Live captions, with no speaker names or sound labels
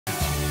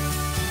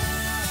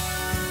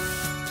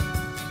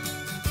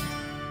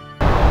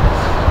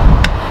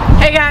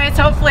Hey guys,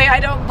 hopefully I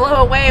don't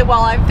blow away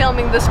while I'm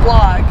filming this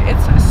vlog.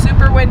 It's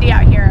super windy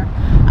out here.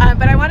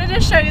 But I wanted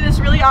to show you this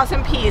really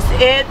awesome piece.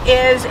 It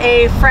is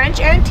a French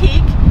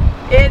antique.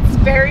 It's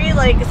very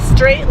like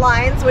straight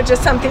lines, which is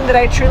something that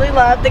I truly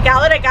love. The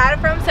gal that I got it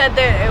from said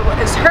that it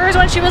was hers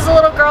when she was a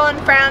little girl in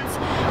France,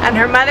 and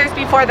her mother's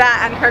before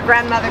that, and her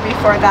grandmother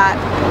before that.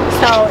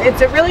 So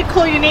it's a really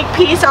cool, unique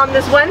piece. On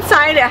this one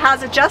side, it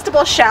has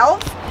adjustable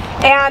shelves,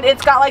 and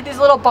it's got like these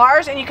little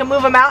bars, and you can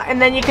move them out,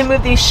 and then you can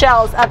move these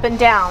shelves up and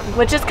down,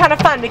 which is kind of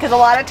fun because a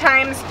lot of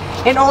times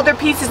in older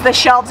pieces the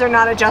shelves are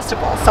not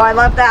adjustable. So I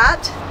love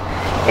that.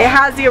 It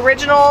has the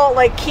original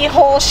like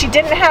keyhole. She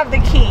didn't have the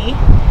key,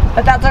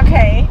 but that's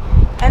okay.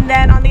 And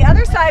then on the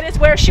other side is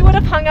where she would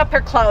have hung up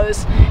her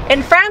clothes.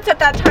 In France at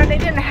that time they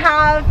didn't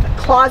have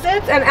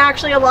closets, and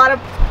actually a lot of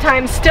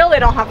times still they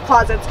don't have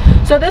closets.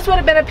 So this would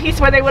have been a piece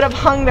where they would have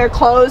hung their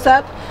clothes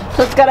up.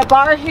 So it's got a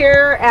bar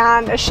here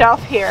and a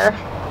shelf here.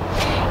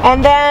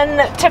 And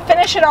then to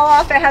finish it all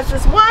off, it has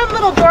this one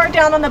little door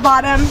down on the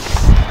bottom.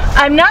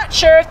 I'm not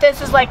sure if this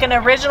is like an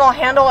original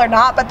handle or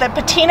not, but the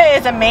patina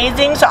is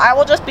amazing, so I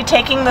will just be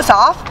taking this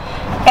off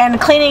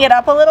and cleaning it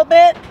up a little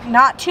bit,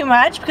 not too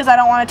much because I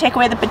don't want to take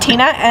away the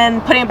patina,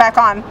 and putting it back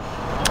on.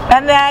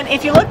 And then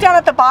if you look down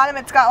at the bottom,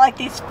 it's got like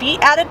these feet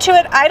added to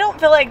it. I don't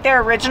feel like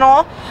they're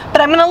original, but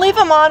I'm going to leave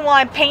them on while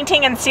I'm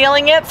painting and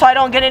sealing it so I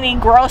don't get any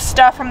gross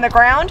stuff from the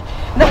ground.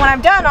 And then when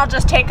I'm done, I'll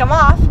just take them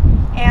off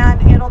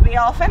and it'll be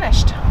all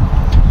finished.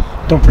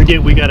 Don't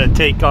forget, we got to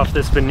take off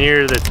this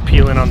veneer that's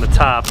peeling on the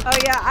top. Oh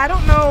yeah, I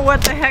don't know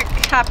what the heck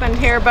happened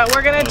here, but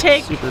we're going to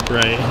take... Super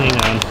bright, hang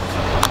on.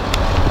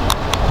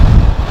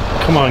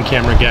 Come on,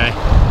 camera guy.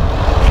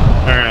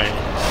 Alright.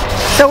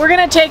 So we're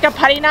going to take a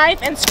putty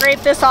knife and scrape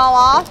this all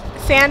off,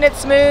 sand it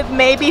smooth,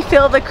 maybe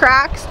fill the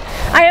cracks.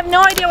 I have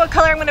no idea what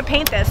color I'm going to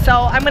paint this, so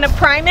I'm going to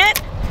prime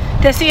it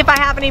to see if I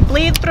have any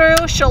bleed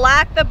through,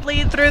 shellac the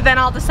bleed through, then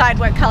I'll decide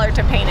what color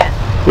to paint it.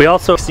 We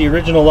also, the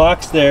original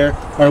locks there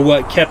are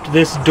what kept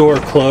this door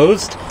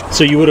closed,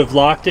 so you would have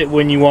locked it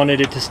when you wanted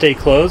it to stay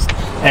closed,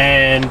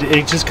 and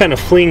it just kind of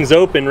flings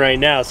open right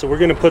now. So we're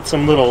going to put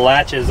some little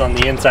latches on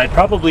the inside,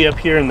 probably up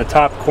here in the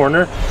top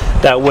corner.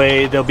 That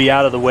way they'll be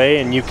out of the way,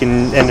 and you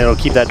can, and it'll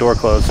keep that door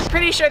closed.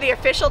 Pretty sure the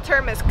official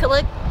term is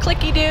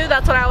clicky-do.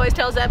 That's what I always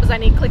tell Zeb, is I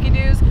need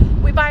clicky-doos.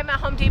 We buy them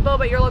at Home Depot,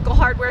 but your local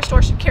hardware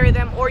store should carry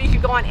them, or you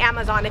could go on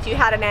Amazon if you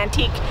had an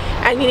antique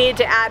and you needed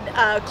to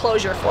add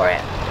closure for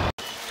it.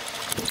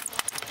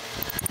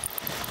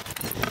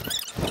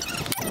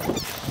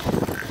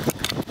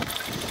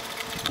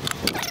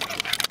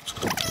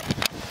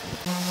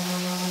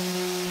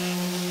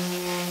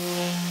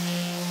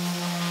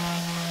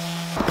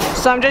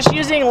 So I'm just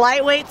using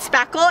lightweight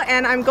spackle,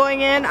 and I'm going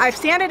in, I've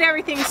sanded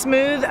everything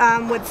smooth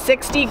with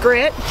 60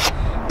 grit,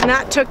 and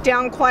that took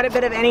down quite a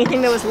bit of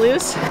anything that was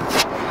loose.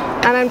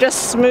 And I'm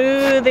just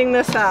smoothing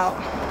this out.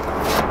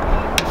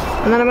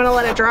 And then I'm gonna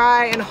let it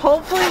dry, and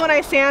hopefully when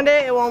I sand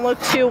it, it won't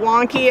look too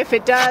wonky. If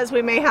it does,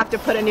 we may have to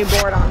put a new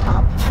board on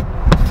top.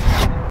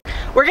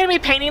 We're going to be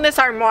painting this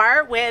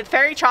armoire with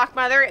Fairy Chalk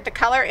Mother. The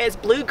color is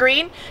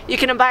blue-green. You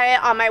can buy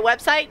it on my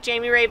website,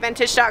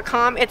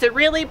 JamiRayVintage.com. It's a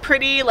really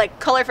pretty like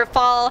color for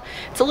fall.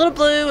 It's a little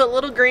blue, a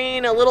little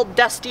green, a little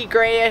dusty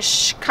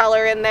grayish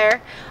color in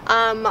there.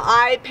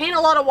 I paint a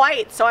lot of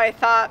white, so I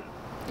thought,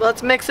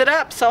 let's mix it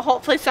up, so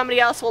hopefully somebody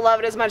else will love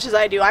it as much as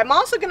I do. I'm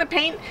also going to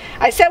paint,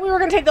 I said we were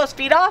going to take those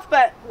feet off,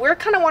 but we're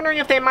kind of wondering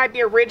if they might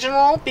be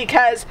original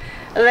because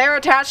they're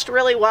attached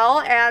really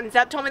well, and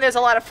Zeb told me there's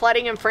a lot of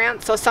flooding in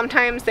France, so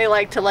sometimes they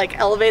like to like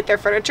elevate their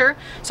furniture.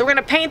 So we're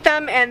going to paint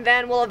them, and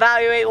then we'll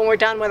evaluate when we're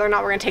done whether or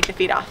not we're going to take the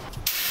feet off.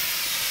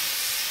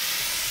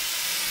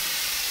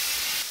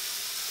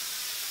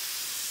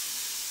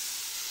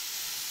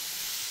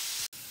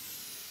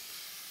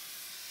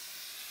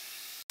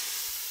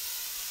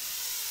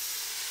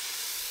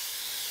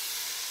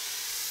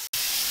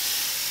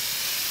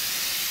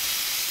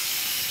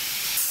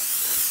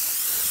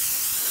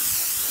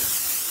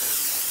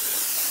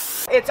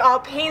 It's all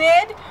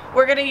painted.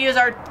 We're gonna use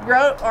our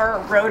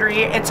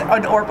rotary. It's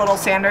an orbital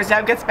sander.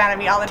 Zeb gets mad at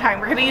me all the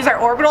time. We're gonna use our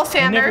orbital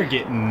sander. You never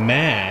get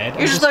mad.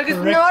 You're just like, it's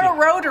not a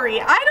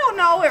rotary. I don't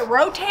know. It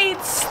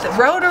rotates. The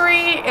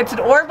rotary. It's an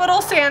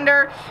orbital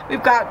sander.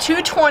 We've got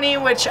 220,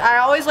 which I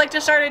always like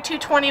to start at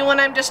 220 when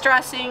I'm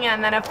distressing,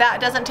 and then if that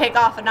doesn't take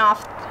off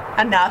enough.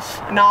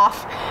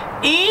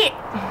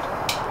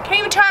 Can't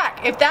even talk.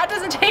 If that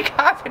doesn't take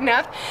off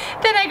enough,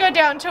 then I go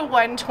down to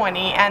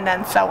 120 and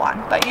then so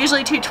on. But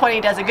usually 220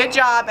 does a good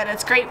job, and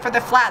it's great for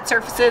the flat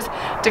surfaces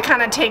to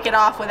kind of take it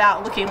off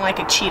without looking like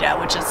a cheetah,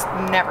 which is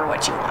never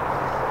what you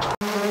want.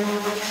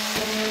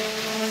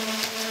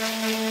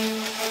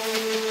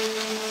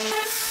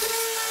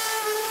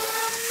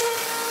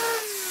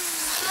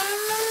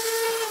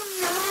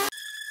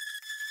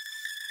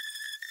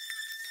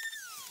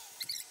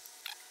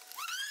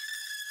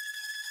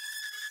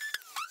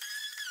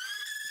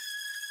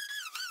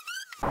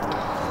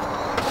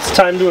 It's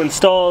time to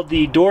install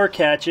the door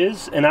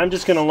catches, and I'm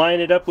just going to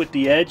line it up with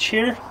the edge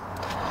here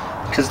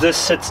because this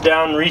sits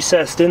down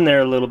recessed in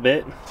there a little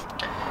bit.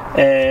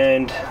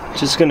 and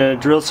just gonna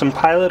drill some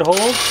pilot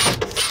holes,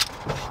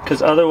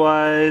 because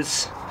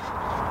otherwise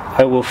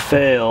I will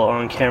fail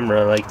on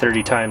camera like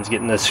 30 times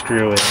getting this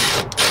screw in.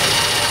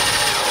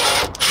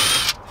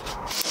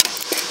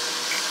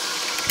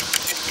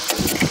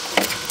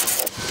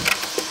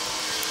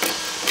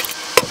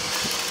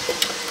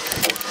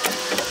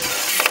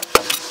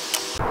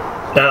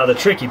 Now the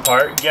tricky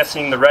part,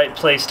 guessing the right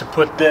place to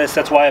put this,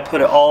 that's why I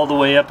put it all the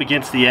way up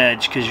against the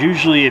edge, because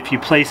usually if you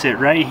place it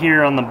right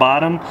here on the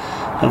bottom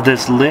of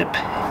this lip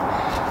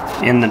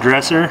in the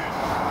dresser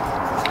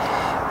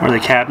or the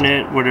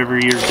cabinet, whatever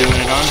you're doing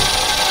it on,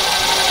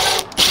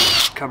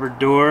 cupboard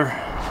door.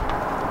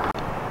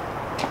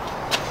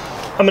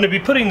 I'm going to be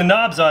putting the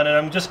knobs on and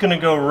I'm just going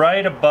to go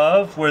right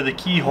above where the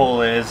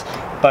keyhole is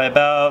by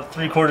about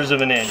 3/4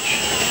 of an inch.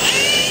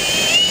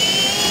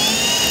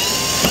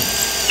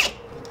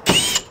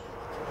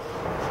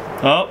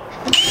 Oh,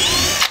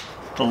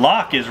 the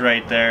lock is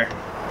right there.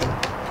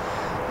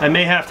 I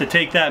may have to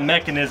take that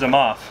mechanism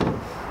off.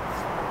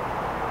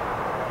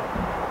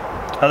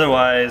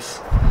 Otherwise,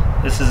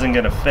 this isn't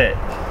gonna fit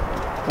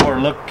or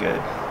look good.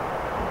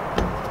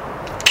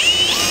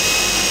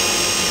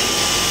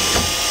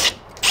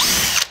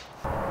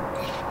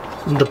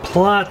 The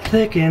plot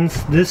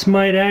thickens. This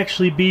might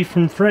actually be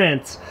from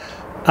France.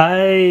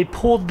 I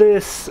pulled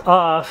this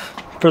off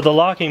for the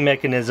locking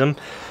mechanism,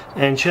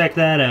 and check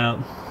that out.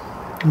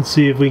 Let's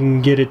see if we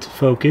can get it to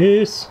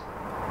focus.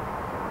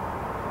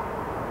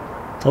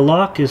 The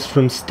lock is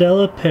from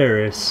Stella,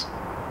 Paris.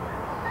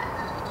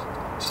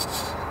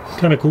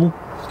 Kind of cool.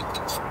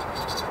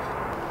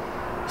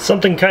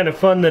 Something kind of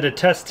fun that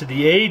attests to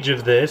the age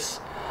of this.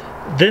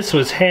 This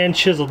was hand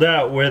chiseled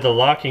out where the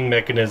locking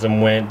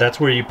mechanism went. That's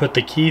where you put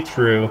the key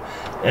through,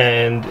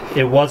 and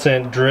it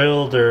wasn't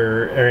drilled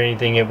or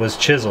anything, it was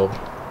chiseled.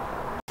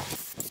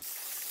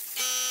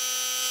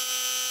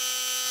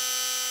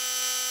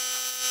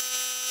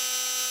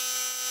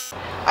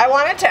 I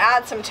wanted to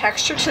add some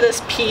texture to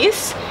this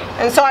piece,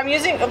 and so I'm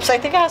using, oops, I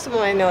think I have some on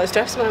my nose. Do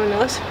I have some on my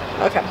nose?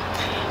 Okay.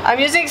 I'm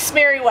using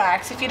Smeary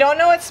Wax. If you don't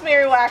know what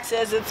Smeary Wax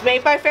is, it's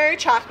made by Fairy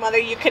Chalk Mother.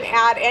 You can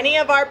add any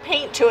of our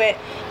paint to it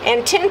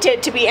and tint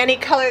it to be any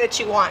color that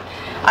you want.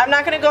 I'm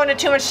not going to go into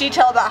too much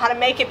detail about how to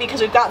make it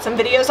because we've got some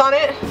videos on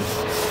it,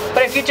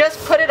 but if you just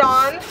put it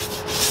on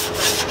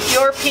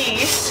your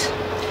piece,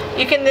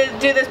 you can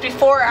do this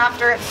before or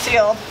after it's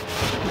sealed,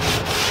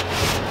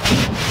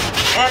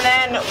 and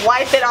then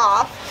wipe it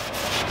off.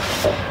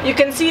 You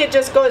can see it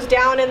just goes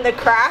down in the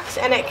cracks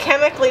and it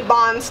chemically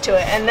bonds to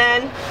it, and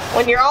then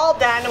when you're all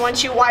done,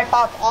 once you wipe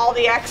off all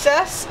the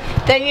excess,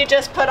 then you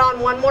just put on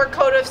one more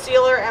coat of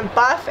sealer and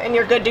buff and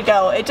you're good to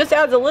go. It just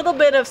adds a little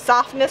bit of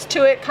softness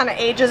to it, kind of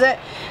ages it,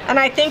 and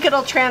I think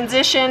it'll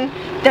transition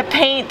the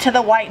paint to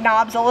the white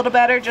knobs a little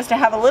better, just to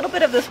have a little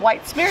bit of this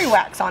white Smeary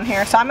Wax on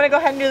here. So I'm going to go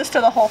ahead and do this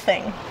to the whole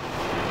thing.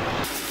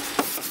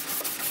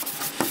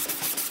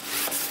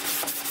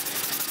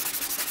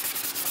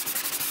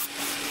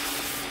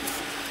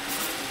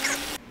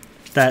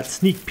 That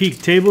sneak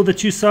peek table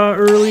that you saw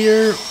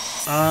earlier,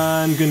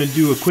 I'm gonna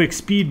do a quick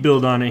speed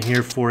build on it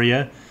here for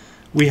you.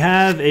 We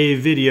have a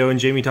video, and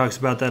Jamie talks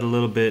about that a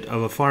little bit,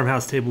 of a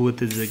farmhouse table with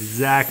this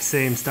exact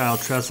same style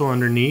trestle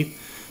underneath.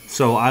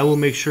 So I will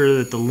make sure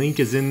that the link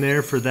is in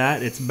there for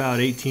that. It's about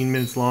 18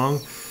 minutes long.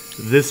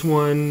 This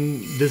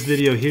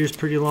video here is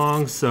pretty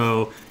long,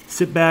 so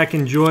sit back,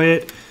 enjoy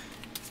it.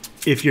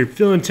 If you're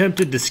feeling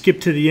tempted to skip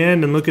to the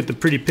end and look at the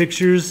pretty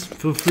pictures,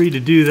 feel free to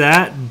do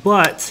that,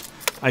 but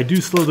I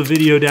do slow the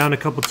video down a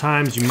couple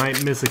times. You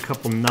might miss a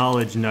couple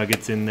knowledge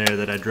nuggets in there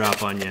that I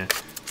drop on you.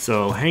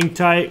 So hang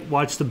tight,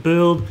 watch the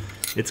build.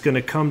 It's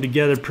gonna come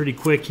together pretty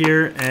quick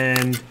here,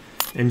 and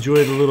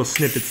enjoy the little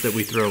snippets that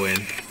we throw in.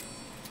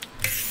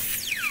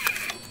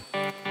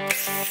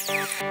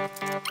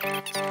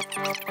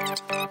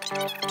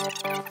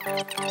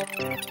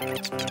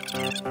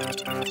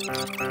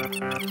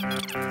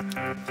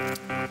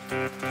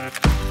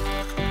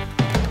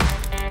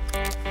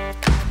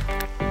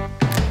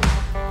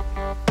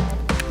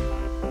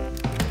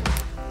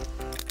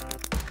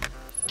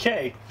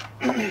 Okay,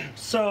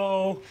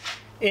 so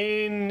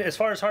as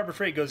far as Harbor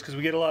Freight goes, because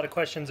we get a lot of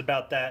questions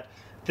about that,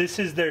 this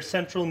is their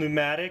central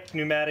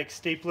pneumatic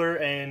stapler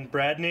and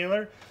brad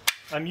nailer.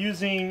 I'm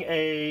using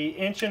a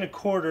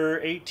 1¼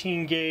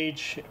 18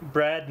 gauge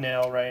brad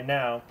nail right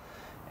now,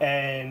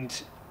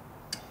 and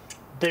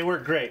they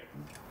work great.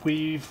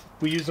 We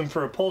use them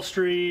for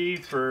upholstery,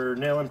 for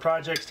nailing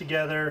projects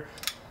together,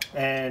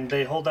 and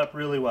they hold up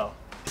really well.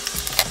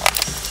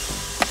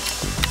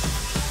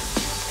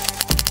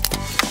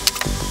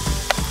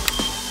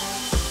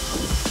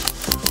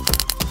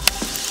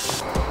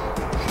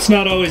 It's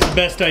not always the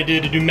best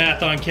idea to do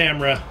math on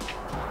camera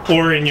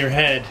or in your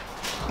head.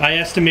 I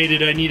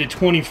estimated I needed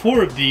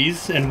 24 of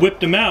these and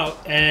whipped them out,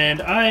 and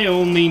I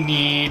only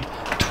need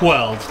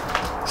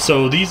 12.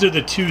 So these are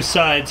the two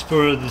sides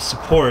for the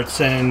supports,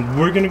 and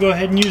we're gonna go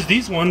ahead and use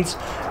these ones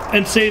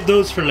and save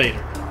those for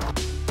later.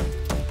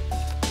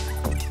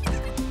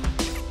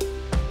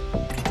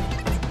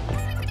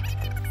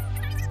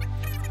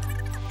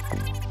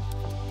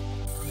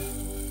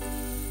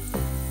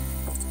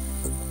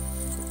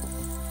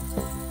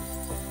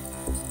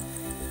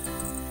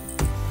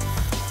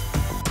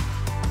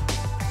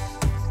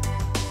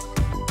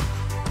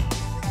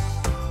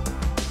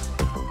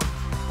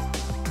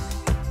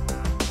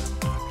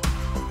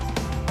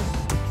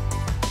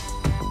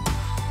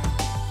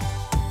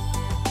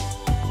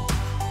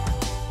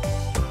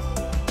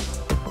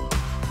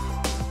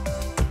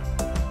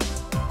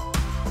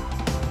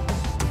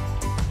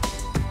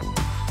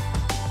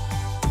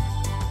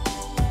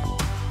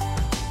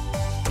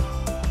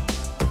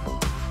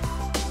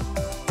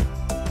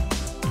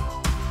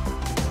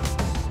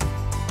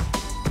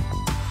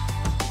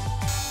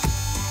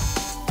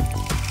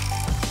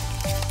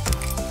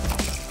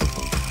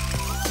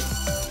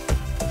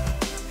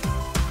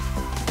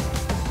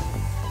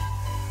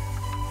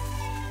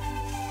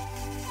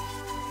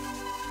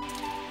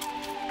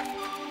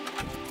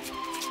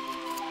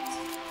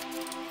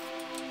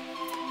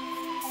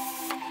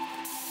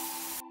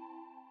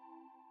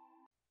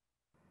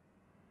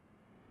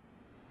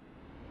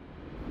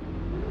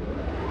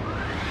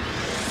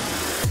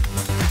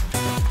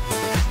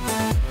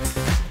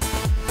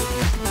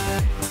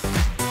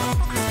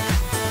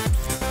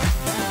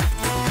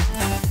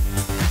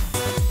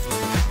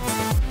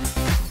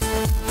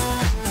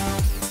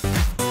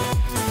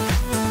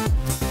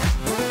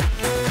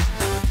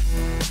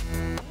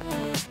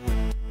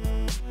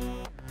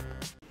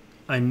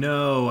 I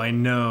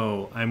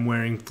know I'm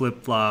wearing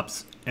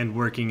flip-flops and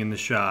working in the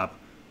shop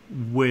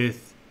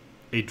with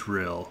a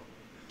drill.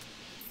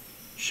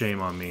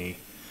 Shame on me.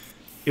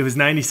 It was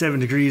 97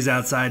 degrees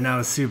outside and I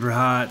was super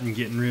hot and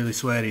getting really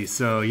sweaty,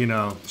 so you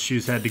know,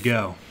 shoes had to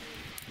go.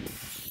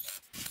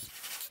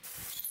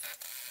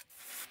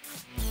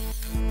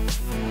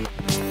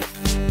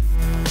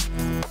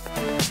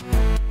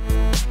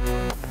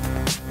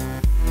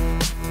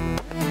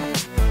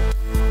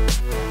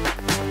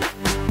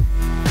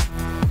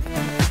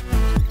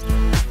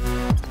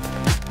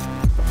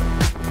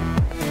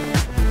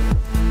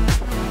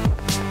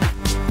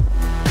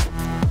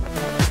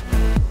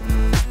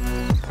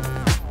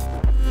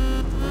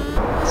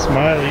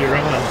 Smile, you're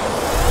on.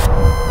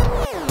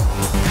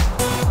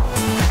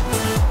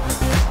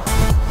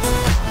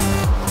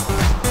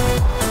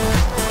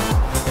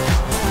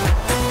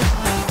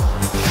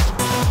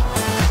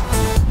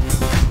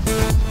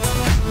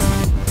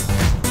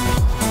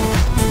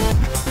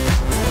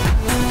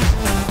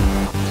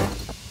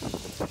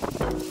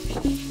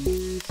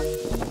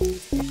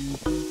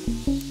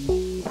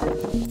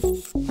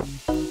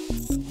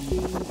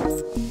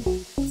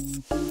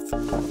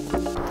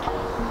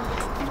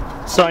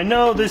 So I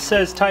know this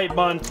says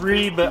Titebond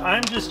 3, but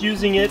I'm just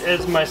using it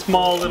as my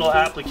small little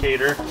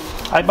applicator.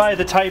 I buy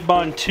the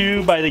Titebond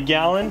 2 by the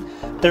gallon.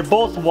 They're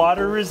both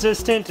water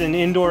resistant and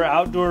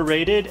indoor-outdoor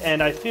rated,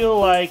 and I feel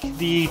like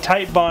the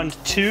Titebond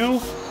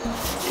 2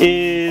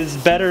 is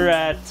better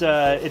at,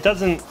 it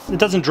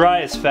doesn't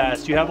dry as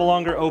fast. You have a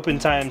longer open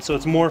time, so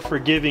it's more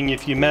forgiving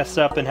if you mess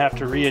up and have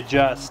to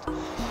readjust.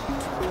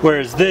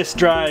 Whereas this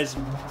dries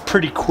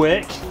pretty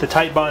quick, the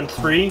Titebond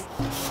 3.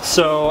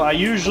 So I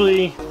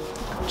usually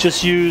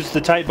just use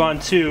the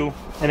Titebond 2,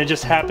 and it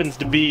just happens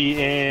to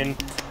be in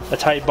a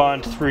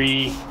Titebond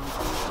 3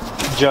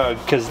 jug,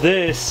 because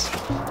this,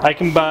 I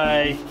can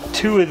buy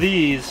 2 of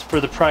these for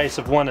the price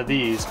of 1 of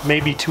these,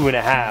 maybe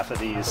 2.5 of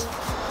these,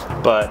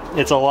 but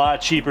it's a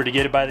lot cheaper to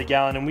get it by the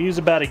gallon, and we use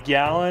about a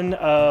gallon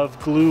of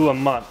glue a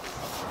month.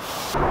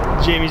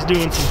 Jamie's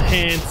doing some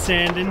hand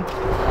sanding,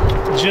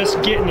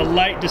 just getting a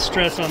light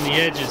distress on the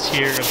edges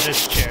here of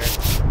this chair.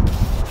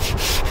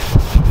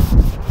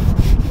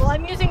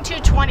 I'm using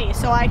 220,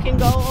 so I can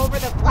go over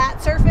the flat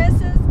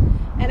surfaces,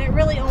 and it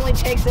really only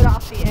takes it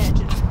off the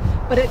edges,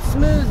 but it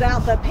smooths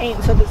out the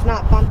paint so that it's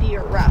not bumpy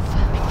or rough.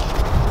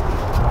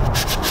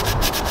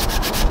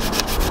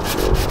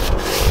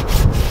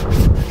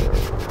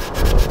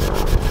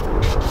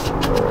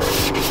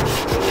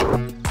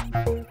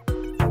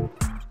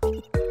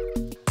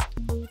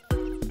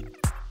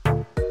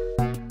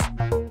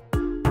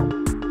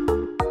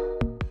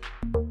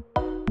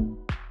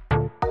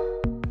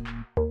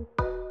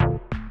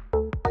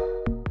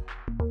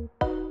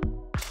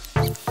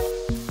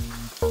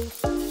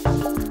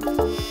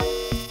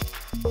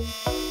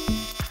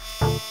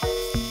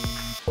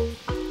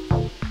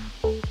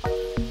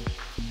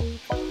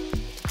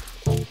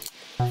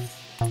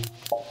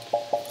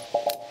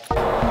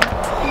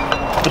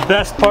 The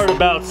best part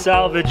about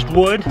salvaged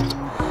wood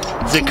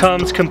is it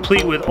comes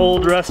complete with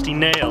old rusty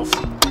nails.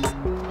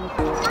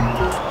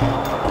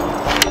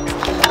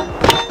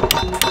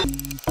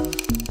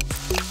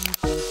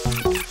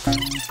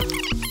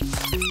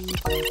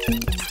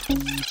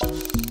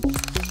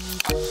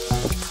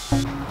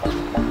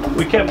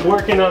 We kept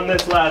working on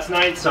this last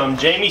night some.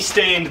 Jamie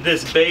stained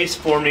this base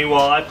for me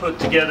while I put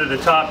together the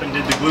top and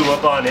did the glue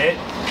up on it.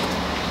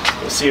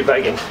 Let's see if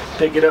I can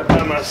pick it up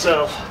by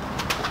myself.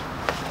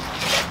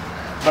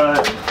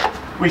 But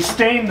we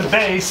stained the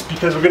base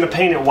because we're going to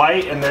paint it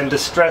white and then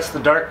distress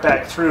the dark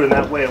back through, and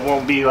that way it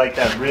won't be like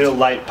that real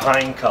light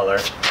pine color.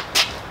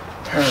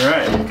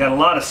 Alright, got a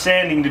lot of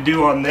sanding to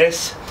do on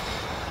this.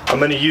 I'm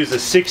going to use a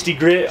 60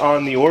 grit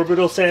on the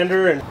orbital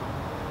sander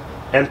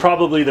and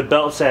probably the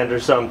belt sander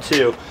some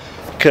too,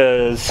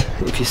 because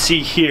if you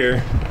see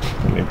here,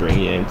 let me bring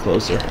you in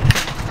closer.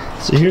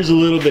 So here's a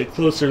little bit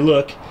closer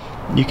look.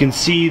 You can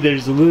see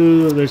there's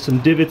some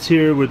divots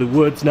here where the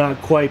wood's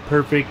not quite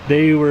perfect.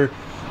 They were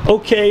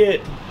okay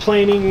at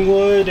planing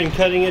wood and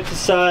cutting it to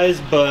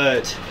size,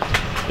 but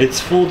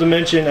it's full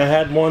dimension. I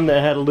had one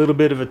that had a little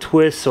bit of a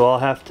twist, so I'll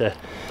have to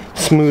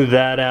smooth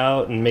that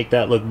out and make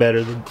that look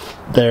better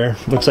there.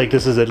 Looks like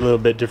this is a little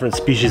bit different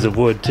species of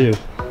wood too.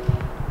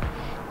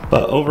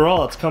 But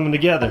overall, it's coming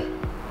together.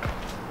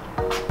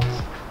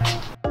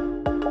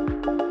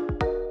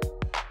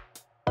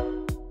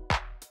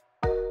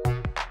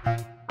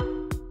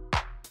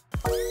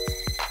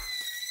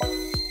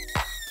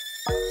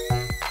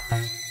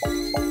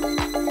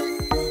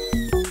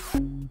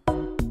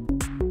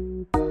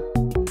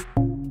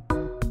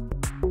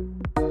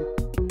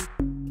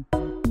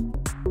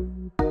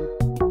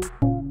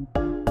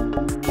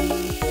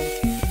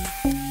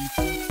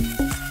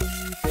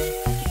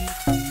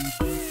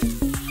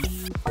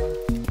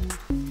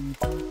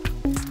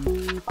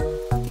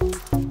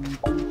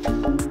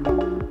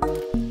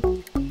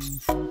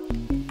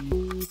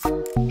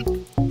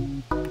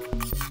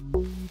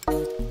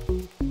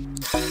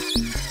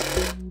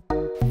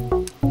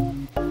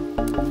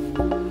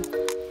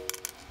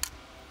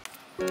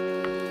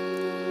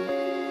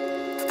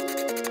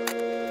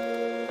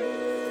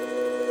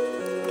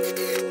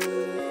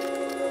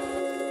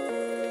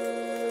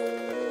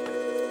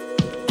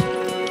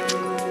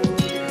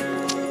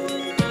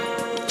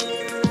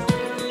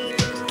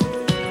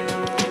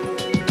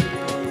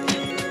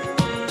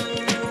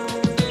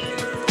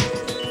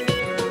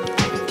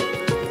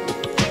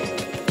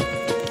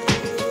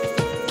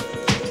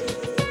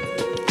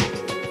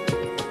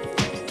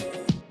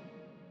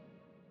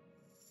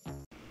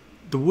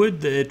 The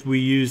wood that we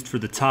used for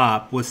the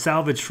top was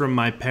salvaged from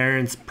my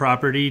parents'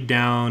 property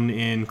down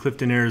in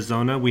Clifton,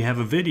 Arizona. We have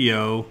a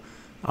video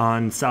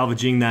on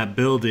salvaging that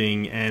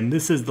building, and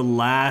this is the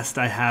last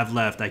I have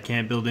left. I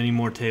can't build any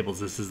more tables.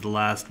 This is the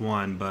last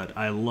one, but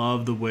I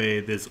love the way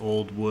this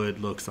old wood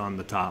looks on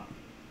the top.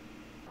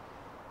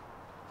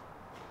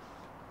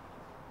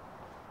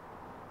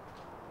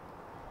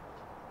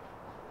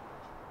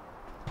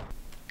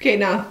 Okay,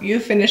 now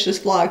you finish this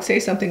vlog. Say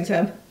something,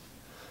 Zeb.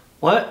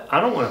 What? I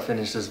don't want to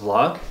finish this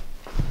vlog.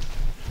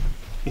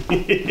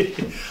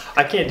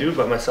 I can't do it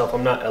by myself.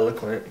 I'm not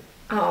eloquent.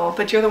 Oh,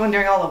 but you're the one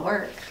doing all the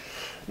work.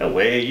 No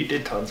way, you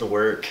did tons of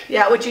work.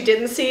 Yeah, what you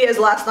didn't see is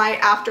last night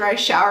after I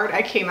showered,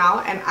 I came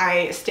out and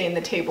I stained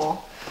the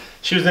table.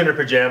 She was in her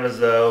pajamas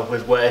though,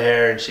 with wet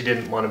hair, and she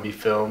didn't want to be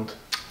filmed.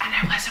 And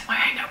I wasn't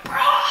wearing a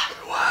bra.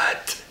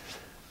 What?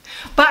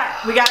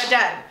 But we got it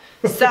done.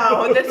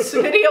 So this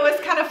video was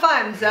kind of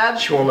fun, Zeb.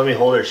 She won't let me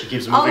hold her. She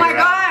keeps moving around. Oh my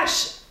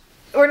gosh!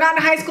 We're not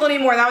in high school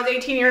anymore. That was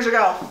 18 years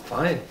ago.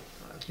 Fine.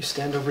 You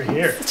stand over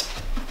here.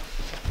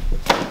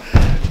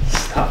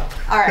 Stop.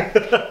 All right.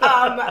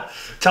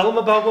 Tell them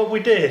about what we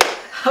did.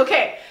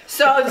 Okay.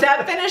 So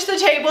Zeb finished the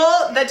table.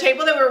 The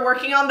table that we're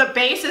working on, the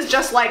base is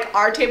just like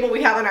our table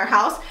we have in our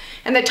house.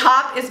 And the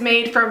top is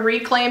made from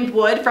reclaimed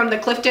wood from the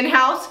Clifton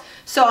house.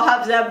 So I'll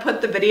have Zeb put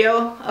the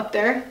video up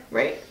there,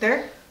 right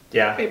there.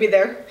 Yeah. Maybe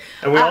there.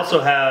 And we also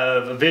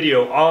have a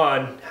video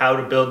on how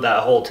to build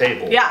that whole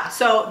table. Yeah,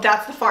 so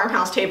that's the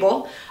farmhouse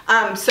table.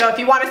 So if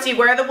you want to see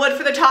where the wood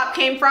for the top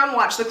came from,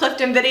 watch the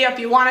Clifton video. If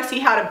you want to see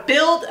how to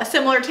build a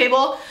similar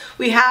table,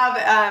 we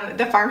have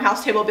the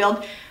farmhouse table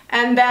build.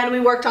 And then we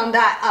worked on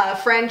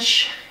that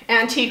French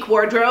antique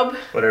wardrobe.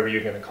 Whatever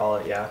you're going to call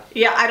it, yeah.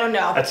 Yeah, I don't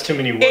know. That's too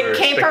many words. It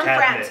came from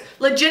France.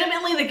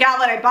 Legitimately, the gal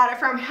that I bought it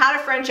from had a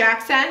French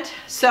accent.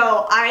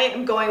 So I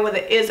am going with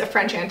it is a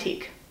French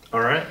antique. All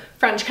right.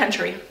 French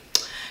country.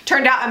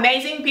 Turned out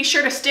amazing. Be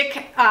sure to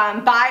stick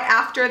by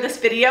after this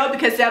video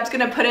because Zeb's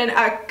going to put in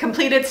a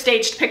completed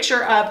staged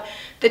picture of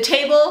the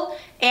table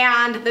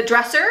and the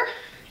dresser.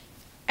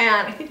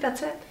 And I think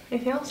that's it.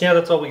 Anything else? Yeah,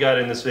 that's all we got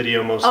in this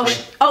video mostly.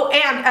 Oh,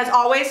 and as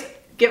always,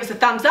 give us a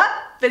thumbs up.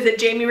 Visit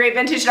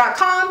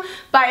JamiRayVintage.com.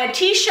 Buy a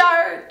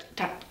t-shirt.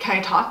 Can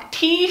I talk?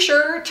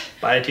 T-shirt.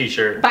 Buy a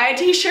t-shirt. Buy a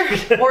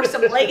t-shirt or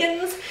some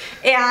leggings.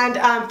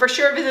 And for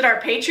sure visit our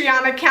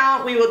Patreon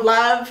account. We would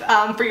love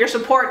for your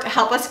support to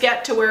help us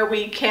get to where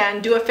we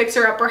can do a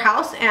fixer-upper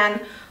house and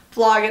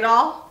vlog it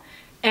all.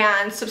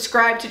 And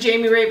subscribe to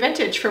Jami Ray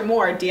Vintage for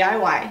more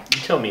DIY.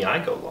 You tell me I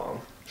go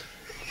long.